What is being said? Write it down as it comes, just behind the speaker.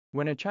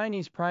When a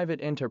Chinese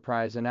private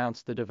enterprise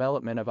announced the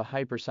development of a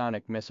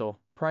hypersonic missile,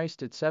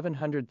 priced at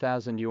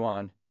 700,000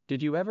 yuan,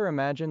 did you ever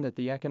imagine that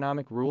the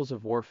economic rules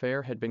of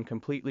warfare had been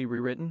completely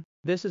rewritten?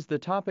 This is the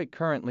topic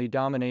currently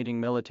dominating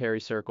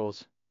military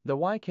circles. The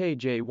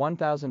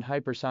YKJ-1000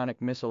 hypersonic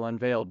missile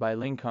unveiled by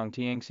Lingkong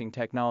Tianxing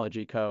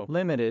Technology Co.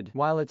 Limited,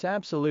 while its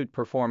absolute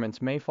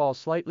performance may fall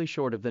slightly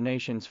short of the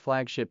nation's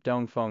flagship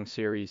Dongfeng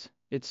series,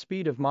 its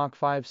speed of Mach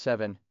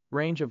 5.7,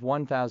 range of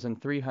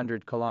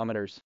 1,300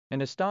 kilometers,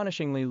 and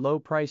astonishingly low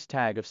price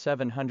tag of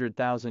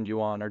 700,000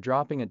 yuan are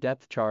dropping a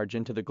depth charge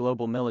into the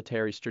global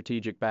military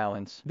strategic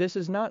balance. This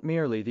is not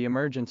merely the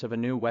emergence of a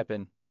new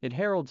weapon, it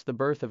heralds the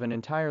birth of an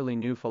entirely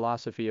new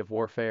philosophy of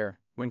warfare,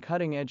 when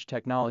cutting-edge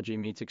technology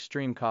meets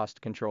extreme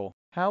cost control.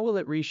 How will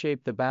it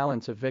reshape the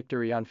balance of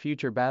victory on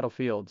future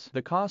battlefields?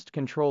 The cost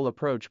control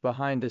approach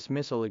behind this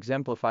missile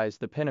exemplifies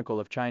the pinnacle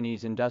of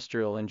Chinese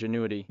industrial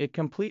ingenuity. It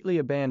completely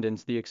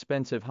abandons the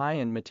expensive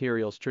high-end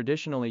materials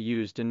traditionally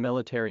used in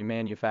military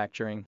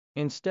manufacturing,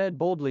 instead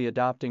boldly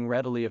adopting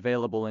readily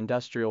available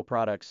industrial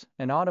products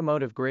and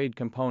automotive-grade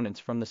components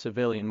from the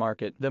civilian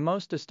market. The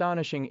most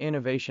astonishing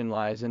innovation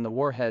lies in the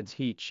warhead's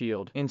heat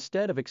shield.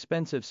 Instead of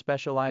expensive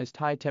specialized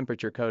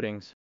high-temperature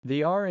coatings,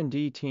 the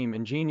R&D team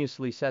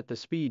ingeniously set the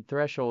speed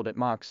threshold at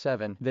Mach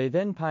 7. They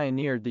then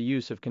pioneered the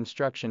use of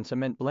construction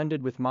cement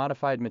blended with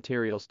modified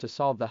materials to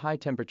solve the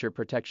high-temperature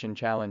protection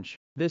challenge.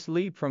 This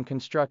leap from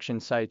construction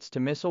sites to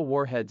missile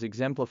warheads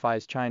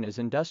exemplifies China's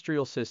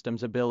industrial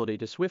system's ability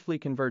to swiftly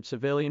convert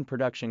civilian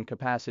production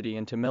capacity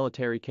into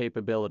military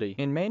capability.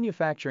 In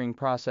manufacturing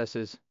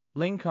processes,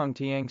 Lingkong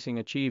Tianxing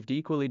achieved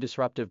equally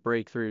disruptive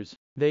breakthroughs.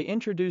 They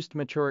introduced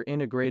mature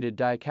integrated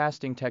die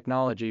casting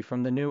technology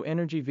from the new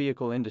energy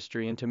vehicle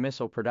industry into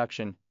missile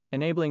production,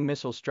 enabling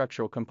missile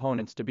structural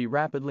components to be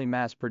rapidly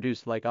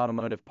mass-produced like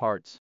automotive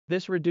parts.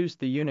 This reduced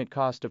the unit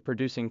cost of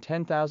producing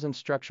 10,000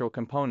 structural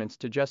components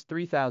to just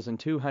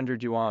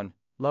 3,200 yuan,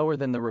 lower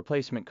than the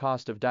replacement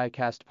cost of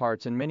die-cast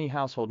parts in many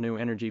household new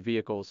energy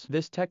vehicles.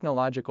 This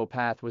technological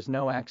path was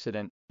no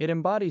accident. It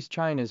embodies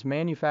China's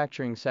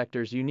manufacturing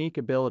sector's unique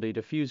ability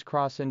to fuse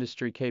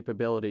cross-industry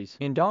capabilities.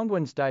 In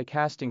Dongfeng's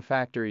die-casting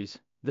factories,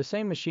 the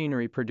same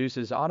machinery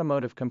produces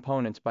automotive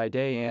components by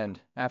day and,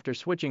 after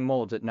switching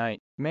molds at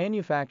night,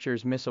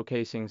 manufactures missile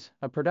casings,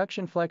 a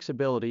production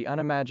flexibility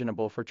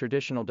unimaginable for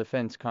traditional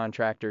defense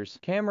contractors.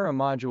 Camera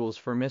modules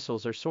for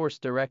missiles are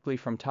sourced directly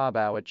from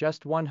Taobao at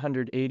just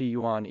 180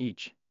 yuan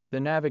each.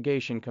 The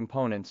navigation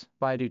components,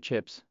 Baidu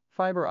chips,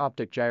 fiber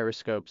optic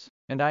gyroscopes,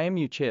 and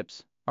IMU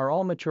chips, are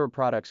all mature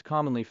products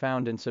commonly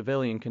found in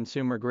civilian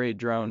consumer-grade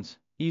drones,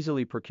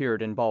 easily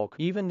procured in bulk.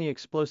 Even the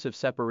explosive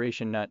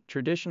separation nut,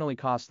 traditionally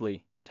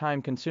costly,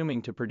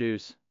 time-consuming to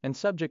produce, and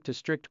subject to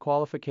strict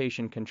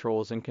qualification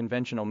controls in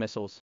conventional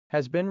missiles,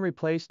 has been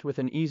replaced with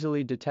an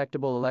easily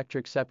detectable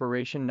electric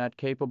separation nut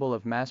capable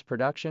of mass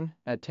production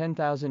at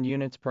 10,000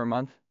 units per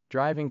month,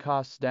 driving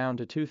costs down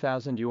to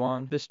 2,000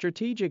 yuan. The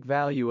strategic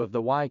value of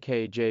the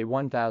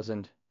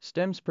YKJ-1000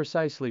 stems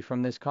precisely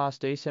from this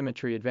cost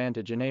asymmetry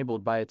advantage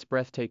enabled by its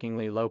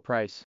breathtakingly low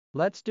price.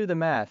 Let's do the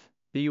math.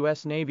 The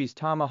US Navy's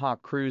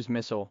Tomahawk cruise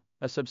missile,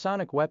 a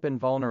subsonic weapon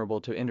vulnerable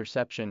to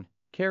interception,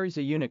 carries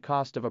a unit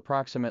cost of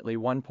approximately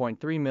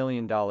 $1.3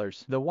 million.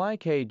 The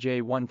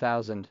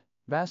YKJ-1000,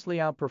 vastly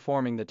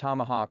outperforming the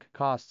Tomahawk,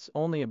 costs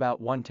only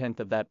about one-tenth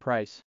of that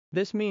price.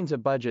 This means a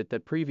budget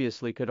that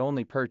previously could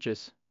only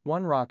purchase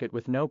one rocket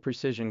with no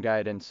precision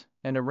guidance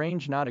and a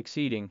range not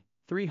exceeding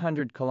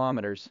 300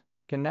 kilometers,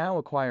 can now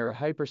acquire a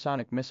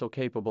hypersonic missile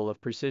capable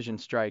of precision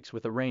strikes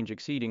with a range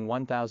exceeding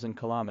 1,000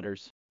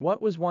 kilometers.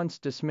 What was once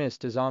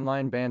dismissed as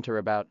online banter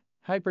about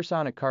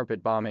hypersonic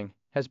carpet bombing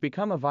has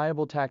become a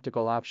viable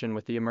tactical option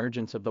with the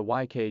emergence of the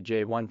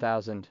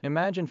YKJ-1000.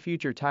 Imagine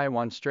future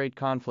Taiwan Strait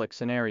conflict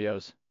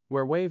scenarios,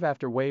 where wave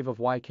after wave of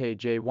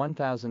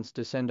YKJ-1000s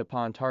descend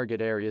upon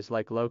target areas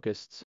like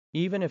locusts.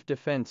 Even if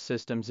defense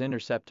systems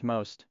intercept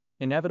most,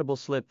 inevitable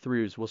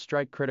slip-throughs will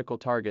strike critical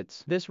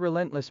targets. This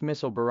relentless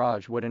missile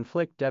barrage would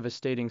inflict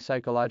devastating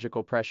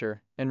psychological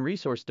pressure and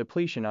resource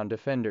depletion on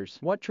defenders.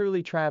 What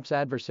truly traps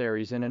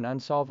adversaries in an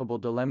unsolvable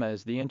dilemma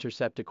is the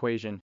intercept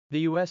equation.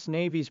 The US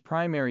Navy's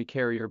primary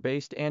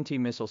carrier-based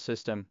anti-missile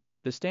system,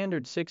 the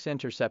Standard 6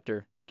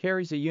 Interceptor,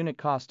 carries a unit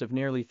cost of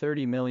nearly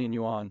 30 million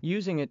yuan.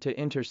 Using it to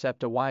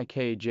intercept a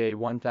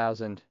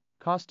YKJ-1000,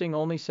 costing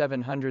only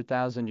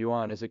 700,000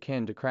 yuan, is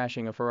akin to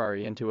crashing a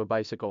Ferrari into a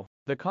bicycle.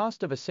 The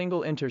cost of a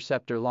single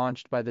interceptor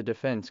launched by the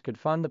defense could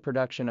fund the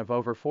production of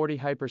over 40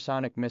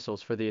 hypersonic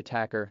missiles for the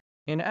attacker.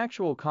 In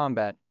actual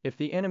combat, if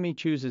the enemy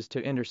chooses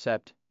to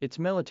intercept, its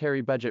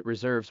military budget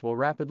reserves will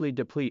rapidly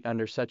deplete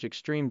under such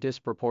extreme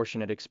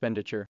disproportionate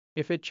expenditure.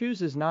 If it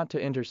chooses not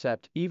to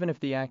intercept, even if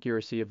the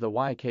accuracy of the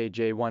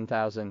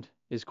YKJ-1000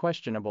 is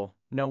questionable,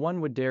 no one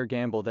would dare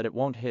gamble that it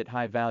won't hit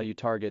high-value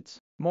targets.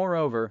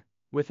 Moreover,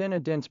 within a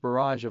dense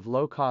barrage of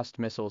low-cost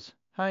missiles,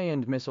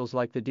 high-end missiles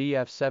like the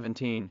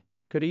DF-17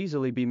 could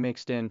easily be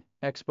mixed in,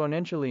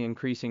 exponentially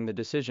increasing the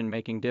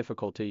decision-making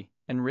difficulty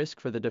and risk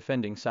for the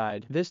defending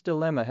side. This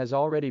dilemma has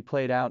already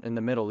played out in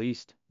the Middle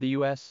East. The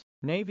US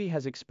Navy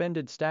has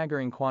expended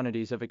staggering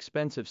quantities of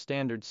expensive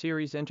Standard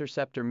Series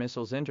interceptor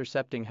missiles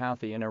intercepting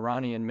Houthi and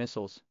Iranian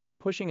missiles,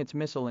 pushing its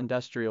missile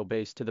industrial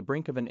base to the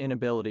brink of an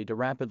inability to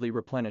rapidly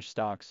replenish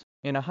stocks.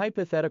 In a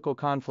hypothetical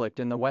conflict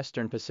in the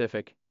Western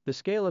Pacific, the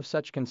scale of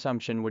such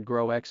consumption would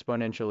grow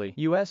exponentially.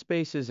 U.S.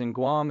 bases in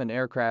Guam and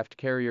aircraft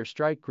carrier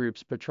strike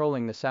groups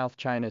patrolling the South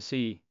China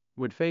Sea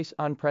would face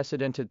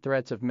unprecedented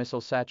threats of missile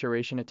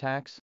saturation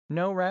attacks.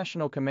 No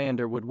rational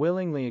commander would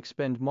willingly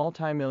expend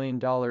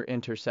multi-million-dollar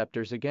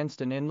interceptors against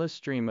an endless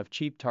stream of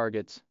cheap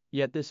targets,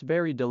 yet this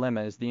very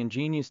dilemma is the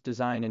ingenious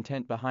design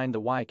intent behind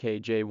the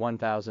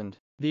YKJ-1000.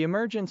 The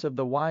emergence of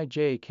the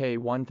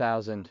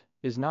YJK-1000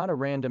 is not a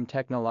random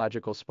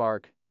technological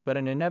spark, but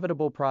an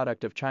inevitable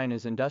product of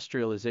China's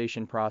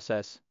industrialization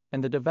process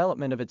and the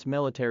development of its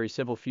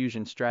military-civil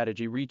fusion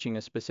strategy reaching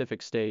a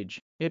specific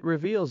stage. It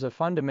reveals a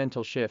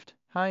fundamental shift.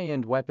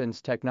 High-end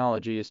weapons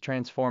technology is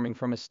transforming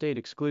from a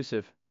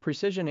state-exclusive,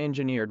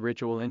 precision-engineered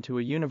ritual into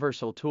a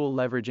universal tool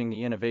leveraging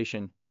the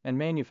innovation and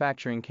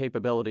manufacturing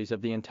capabilities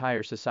of the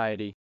entire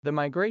society. The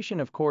migration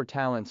of core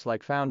talents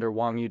like founder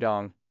Wang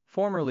Yudong,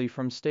 formerly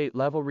from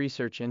state-level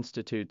research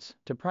institutes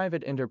to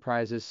private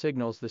enterprises,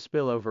 signals the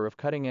spillover of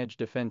cutting-edge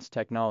defense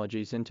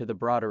technologies into the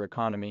broader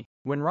economy.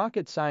 When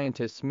rocket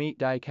scientists meet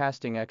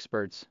die-casting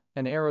experts,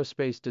 and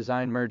aerospace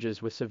design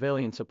merges with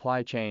civilian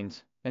supply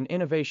chains, an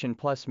innovation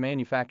plus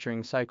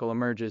manufacturing cycle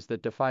emerges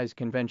that defies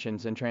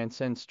conventions and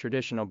transcends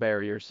traditional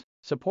barriers.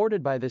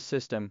 Supported by this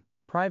system,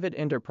 private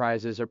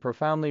enterprises are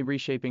profoundly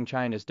reshaping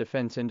China's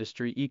defense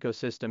industry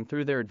ecosystem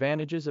through their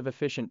advantages of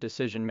efficient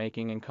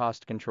decision-making and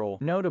cost control.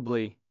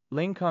 Notably,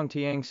 Lingkong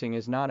Tianxing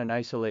is not an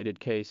isolated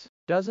case.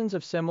 Dozens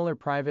of similar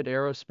private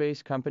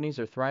aerospace companies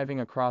are thriving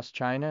across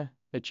China,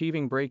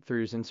 achieving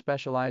breakthroughs in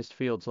specialized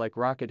fields like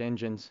rocket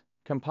engines,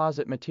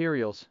 composite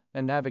materials,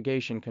 and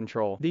navigation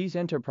control. These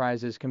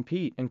enterprises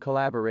compete and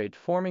collaborate,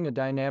 forming a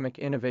dynamic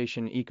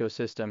innovation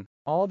ecosystem.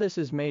 All this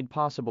is made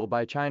possible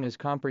by China's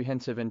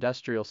comprehensive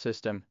industrial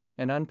system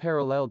and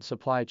unparalleled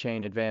supply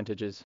chain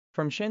advantages.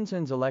 From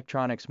Shenzhen's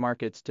electronics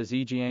markets to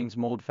Zhejiang's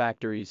mold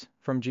factories,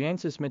 from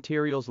Jiangsu's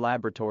materials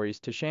laboratories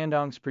to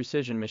Shandong's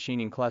precision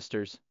machining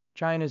clusters,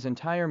 China's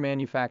entire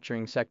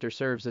manufacturing sector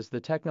serves as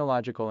the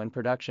technological and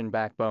production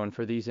backbone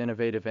for these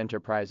innovative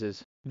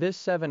enterprises. This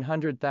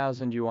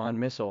 700,000 yuan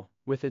missile,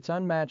 with its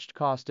unmatched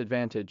cost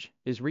advantage,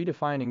 is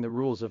redefining the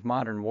rules of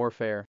modern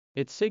warfare.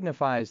 It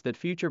signifies that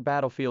future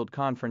battlefield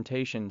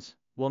confrontations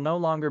will no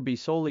longer be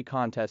solely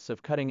contests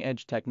of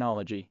cutting-edge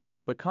technology,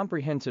 but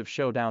comprehensive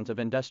showdowns of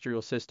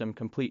industrial system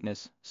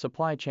completeness,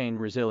 supply chain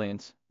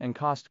resilience, and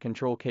cost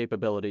control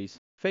capabilities.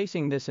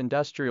 Facing this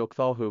industrial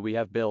Cthulhu we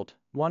have built,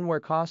 one where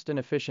cost and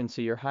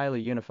efficiency are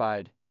highly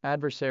unified,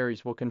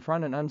 adversaries will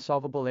confront an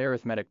unsolvable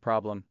arithmetic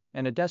problem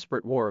and a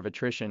desperate war of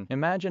attrition.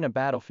 Imagine a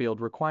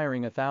battlefield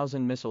requiring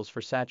 1,000 missiles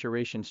for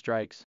saturation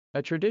strikes.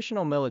 A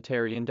traditional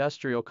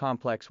military-industrial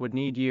complex would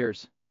need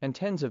years and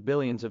tens of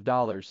billions of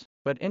dollars,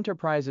 but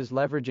enterprises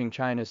leveraging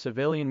China's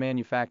civilian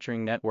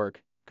manufacturing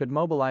network could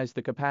mobilize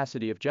the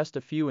capacity of just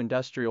a few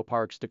industrial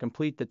parks to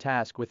complete the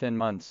task within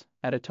months,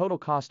 at a total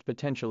cost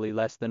potentially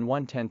less than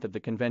 1/10 of the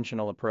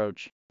conventional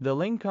approach. The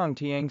Lingkong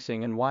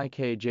Tianxing and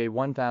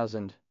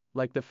YKJ-1000,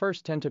 like the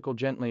first tentacle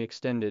gently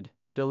extended,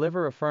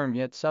 deliver a firm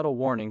yet subtle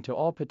warning to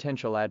all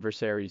potential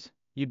adversaries.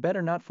 You'd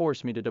better not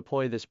force me to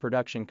deploy this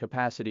production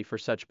capacity for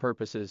such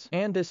purposes.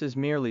 And this is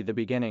merely the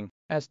beginning.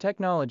 As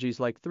technologies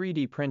like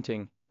 3D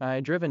printing,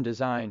 AI-driven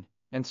design,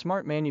 and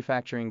smart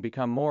manufacturing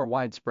become more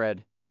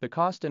widespread, the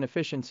cost and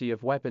efficiency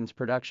of weapons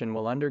production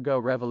will undergo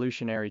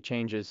revolutionary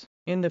changes.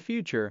 In the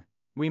future,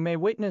 we may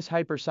witness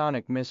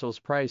hypersonic missiles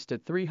priced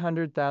at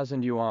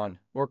 300,000 yuan,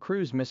 or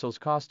cruise missiles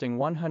costing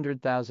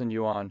 100,000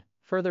 yuan,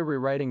 further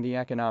rewriting the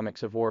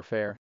economics of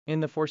warfare.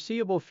 In the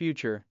foreseeable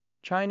future,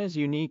 China's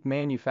unique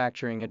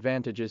manufacturing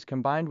advantages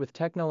combined with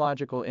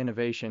technological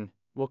innovation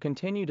will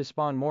continue to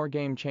spawn more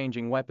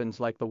game-changing weapons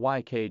like the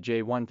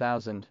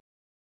YKJ-1000.